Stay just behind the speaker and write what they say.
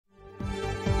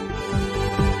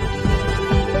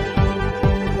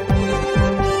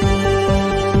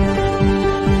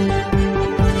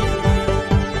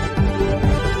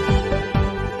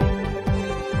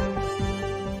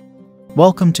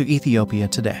Welcome to Ethiopia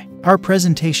Today. Our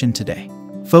presentation today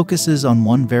focuses on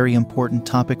one very important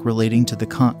topic relating to the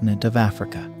continent of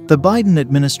Africa. The Biden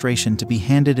administration to be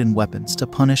handed in weapons to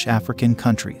punish African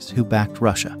countries who backed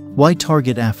Russia. Why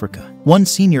target Africa? One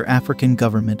senior African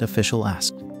government official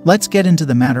asked. Let's get into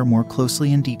the matter more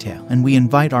closely in detail, and we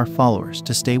invite our followers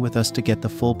to stay with us to get the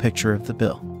full picture of the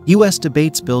bill. U.S.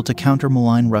 debates bill to counter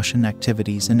malign Russian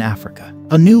activities in Africa.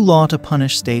 A new law to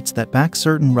punish states that back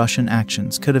certain Russian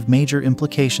actions could have major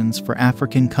implications for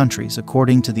African countries,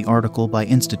 according to the article by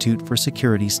Institute for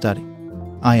Security Study,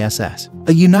 ISS.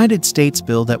 A United States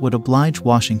bill that would oblige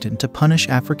Washington to punish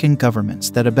African governments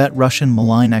that abet Russian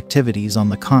malign activities on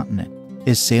the continent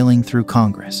is sailing through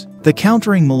Congress. The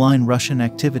Countering Malign Russian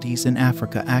Activities in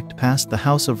Africa Act passed the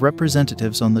House of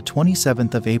Representatives on the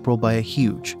 27th of April by a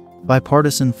huge,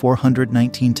 bipartisan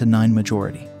 419-9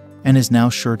 majority, and is now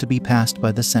sure to be passed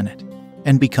by the Senate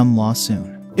and become law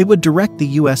soon. It would direct the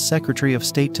U.S. Secretary of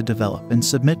State to develop and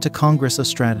submit to Congress a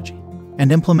strategy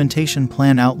and implementation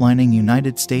plan outlining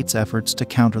United States efforts to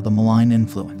counter the malign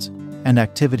influence and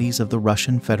activities of the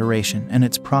Russian Federation and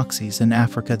its proxies in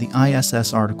Africa, the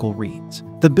ISS article reads.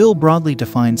 The bill broadly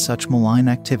defines such malign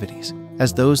activities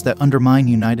as those that undermine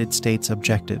United States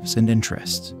objectives and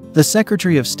interests. The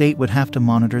Secretary of State would have to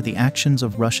monitor the actions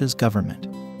of Russia's government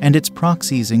and its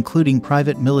proxies, including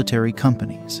private military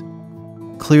companies.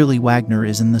 Clearly, Wagner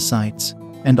is in the sights,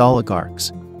 and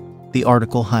oligarchs, the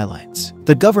article highlights.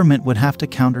 The government would have to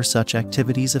counter such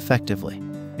activities effectively,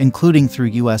 including through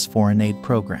U.S. foreign aid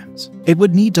programs. It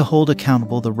would need to hold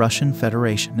accountable the Russian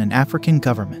Federation and African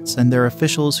governments and their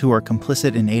officials who are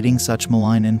complicit in aiding such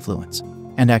malign influence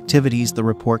and activities, the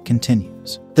report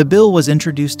continues. The bill was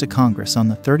introduced to Congress on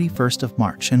the 31st of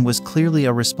March and was clearly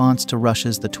a response to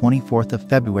Russia's the 24th of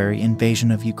February invasion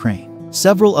of Ukraine.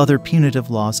 Several other punitive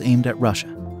laws aimed at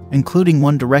Russia, including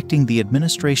one directing the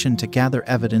administration to gather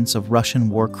evidence of Russian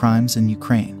war crimes in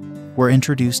Ukraine, were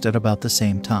introduced at about the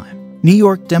same time. New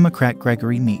York Democrat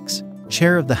Gregory Meeks,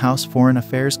 chair of the House Foreign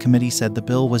Affairs Committee, said the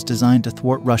bill was designed to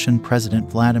thwart Russian President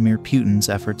Vladimir Putin's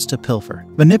efforts to pilfer,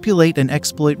 manipulate, and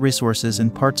exploit resources in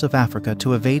parts of Africa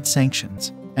to evade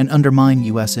sanctions and undermine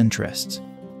U.S. interests,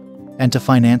 and to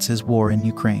finance his war in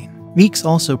Ukraine. Meeks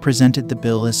also presented the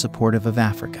bill as supportive of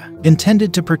Africa,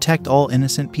 intended to protect all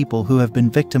innocent people who have been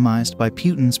victimized by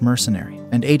Putin's mercenary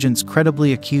and agents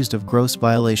credibly accused of gross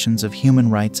violations of human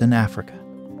rights in Africa,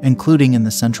 including in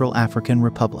the Central African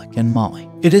Republic and Mali.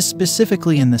 It is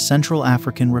specifically in the Central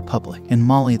African Republic and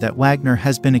Mali that Wagner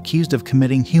has been accused of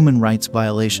committing human rights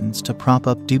violations to prop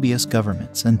up dubious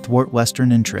governments and thwart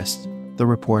Western interests, the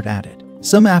report added.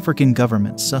 Some African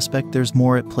governments suspect there's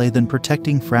more at play than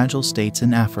protecting fragile states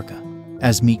in Africa,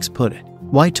 as Meeks put it.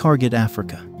 Why target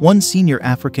Africa? One senior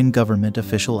African government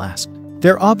official asked.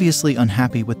 They're obviously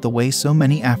unhappy with the way so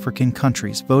many African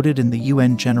countries voted in the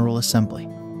UN General Assembly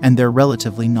and their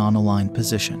relatively non-aligned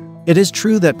position. It is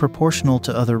true that, proportional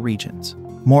to other regions,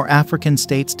 more African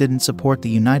states didn't support the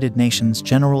United Nations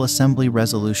General Assembly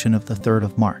resolution of the 3rd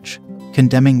of March,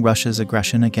 condemning Russia's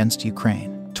aggression against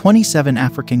Ukraine. 27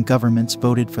 African governments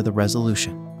voted for the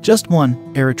resolution. Just one,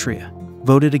 Eritrea,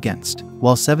 voted against,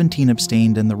 while 17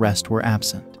 abstained and the rest were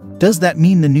absent. Does that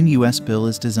mean the new U.S. bill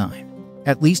is designed,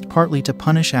 at least partly, to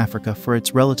punish Africa for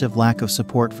its relative lack of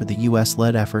support for the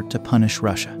U.S.-led effort to punish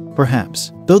Russia?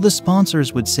 Perhaps, though the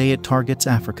sponsors would say it targets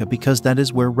Africa because that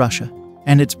is where Russia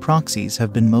and its proxies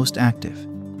have been most active.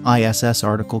 ISS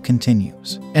article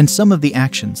continues. And some of the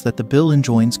actions that the bill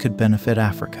enjoins could benefit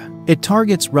Africa. It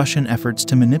targets Russian efforts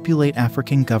to manipulate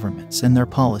African governments and their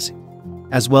policy,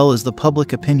 as well as the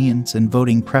public opinions and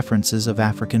voting preferences of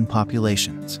African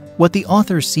populations. What the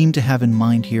authors seem to have in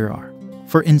mind here are,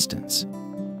 for instance,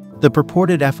 the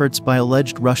purported efforts by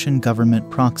alleged Russian government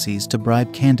proxies to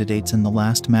bribe candidates in the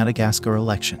last Madagascar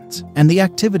elections, and the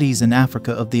activities in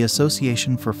Africa of the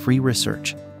Association for Free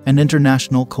Research and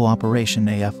International Cooperation,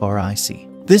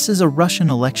 AFRIC. This is a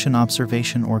Russian election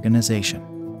observation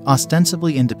organization,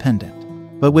 ostensibly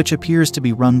independent, but which appears to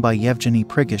be run by Yevgeny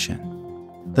Prigozhin,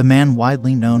 the man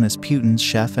widely known as Putin's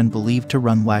chef and believed to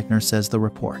run Wagner, says the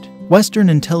report. Western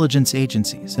intelligence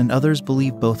agencies and others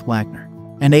believe both Wagner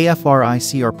and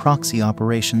AFRIC are proxy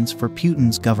operations for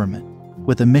Putin's government,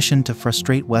 with a mission to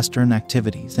frustrate Western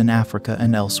activities in Africa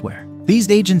and elsewhere.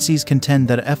 These agencies contend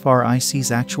that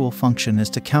FRIC's actual function is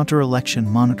to counter election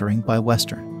monitoring by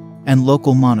Western and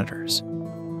local monitors,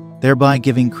 thereby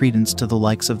giving credence to the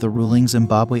likes of the ruling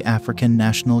Zimbabwe African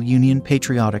National Union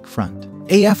Patriotic Front.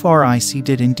 AFRIC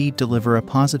did indeed deliver a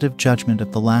positive judgment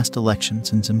of the last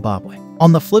elections in Zimbabwe.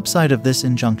 On the flip side of this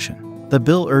injunction, the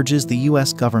bill urges the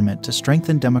U.S. government to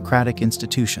strengthen democratic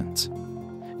institutions,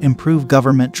 improve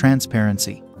government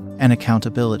transparency, and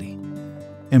accountability.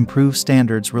 Improve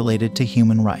standards related to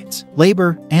human rights,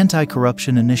 labor,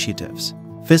 anti-corruption initiatives,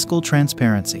 fiscal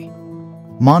transparency,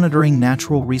 monitoring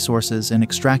natural resources and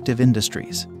extractive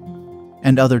industries,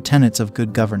 and other tenets of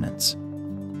good governance.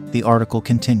 The article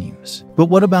continues. But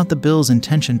what about the bill's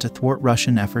intention to thwart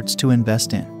Russian efforts to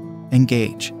invest in,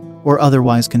 engage, or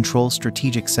otherwise control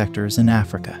strategic sectors in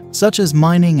Africa, such as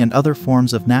mining and other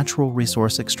forms of natural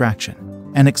resource extraction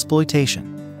and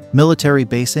exploitation, military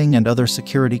basing and other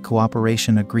security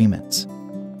cooperation agreements,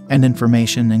 and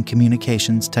information and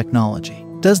communications technology?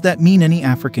 Does that mean any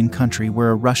African country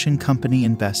where a Russian company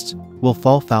invests will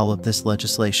fall foul of this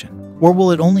legislation? Or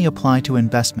will it only apply to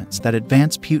investments that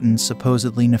advance Putin's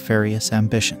supposedly nefarious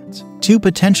ambitions? Two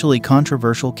potentially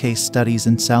controversial case studies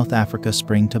in South Africa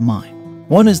spring to mind.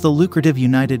 One is the lucrative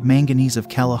United Manganese of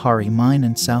Kalahari mine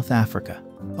in South Africa,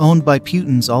 owned by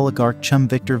Putin's oligarch chum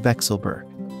Victor Vekselberg,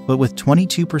 but with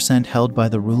 22% held by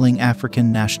the ruling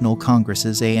African National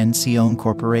Congress's ANC-owned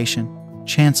corporation,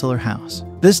 Chancellor House.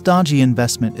 This dodgy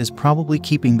investment is probably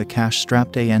keeping the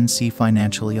cash-strapped ANC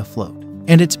financially afloat.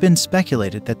 And it's been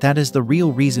speculated that that is the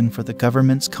real reason for the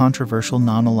government's controversial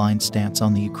non-aligned stance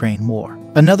on the Ukraine war.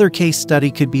 Another case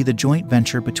study could be the joint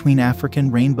venture between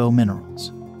African Rainbow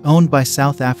Minerals, owned by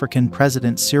South African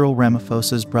President Cyril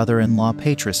Ramaphosa's brother-in-law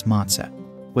Patrice Motsepe,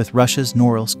 with Russia's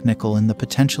Norilsk nickel in the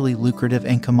potentially lucrative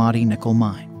Enkamati nickel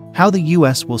mine. How the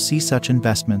US will see such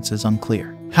investments is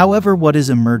unclear. However, what is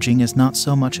emerging is not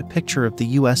so much a picture of the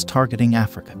US targeting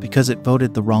Africa because it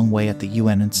voted the wrong way at the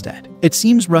UN instead. It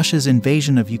seems Russia's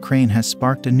invasion of Ukraine has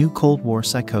sparked a new Cold War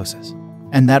psychosis,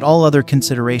 and that all other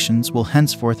considerations will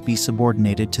henceforth be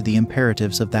subordinated to the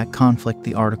imperatives of that conflict,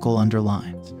 the article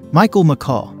underlines. Michael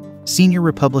McCaul, senior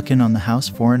Republican on the House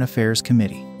Foreign Affairs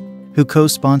Committee, who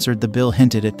co-sponsored the bill,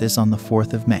 hinted at this on the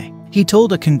 4th of May. He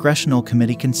told a congressional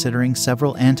committee considering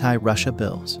several anti-Russia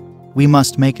bills, "We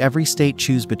must make every state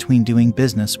choose between doing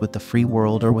business with the free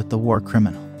world or with the war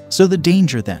criminal." So the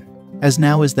danger then, as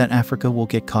now, is that Africa will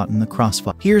get caught in the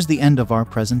crossfire. Here's the end of our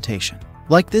presentation.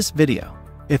 Like this video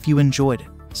if you enjoyed it.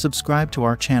 Subscribe to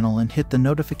our channel and hit the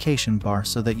notification bar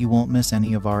so that you won't miss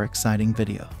any of our exciting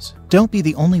videos. Don't be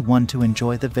the only one to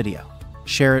enjoy the video.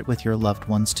 Share it with your loved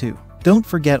ones too. Don't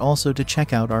forget also to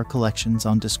check out our collections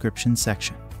on description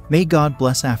section. May God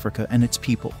bless Africa and its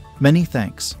people. Many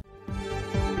thanks.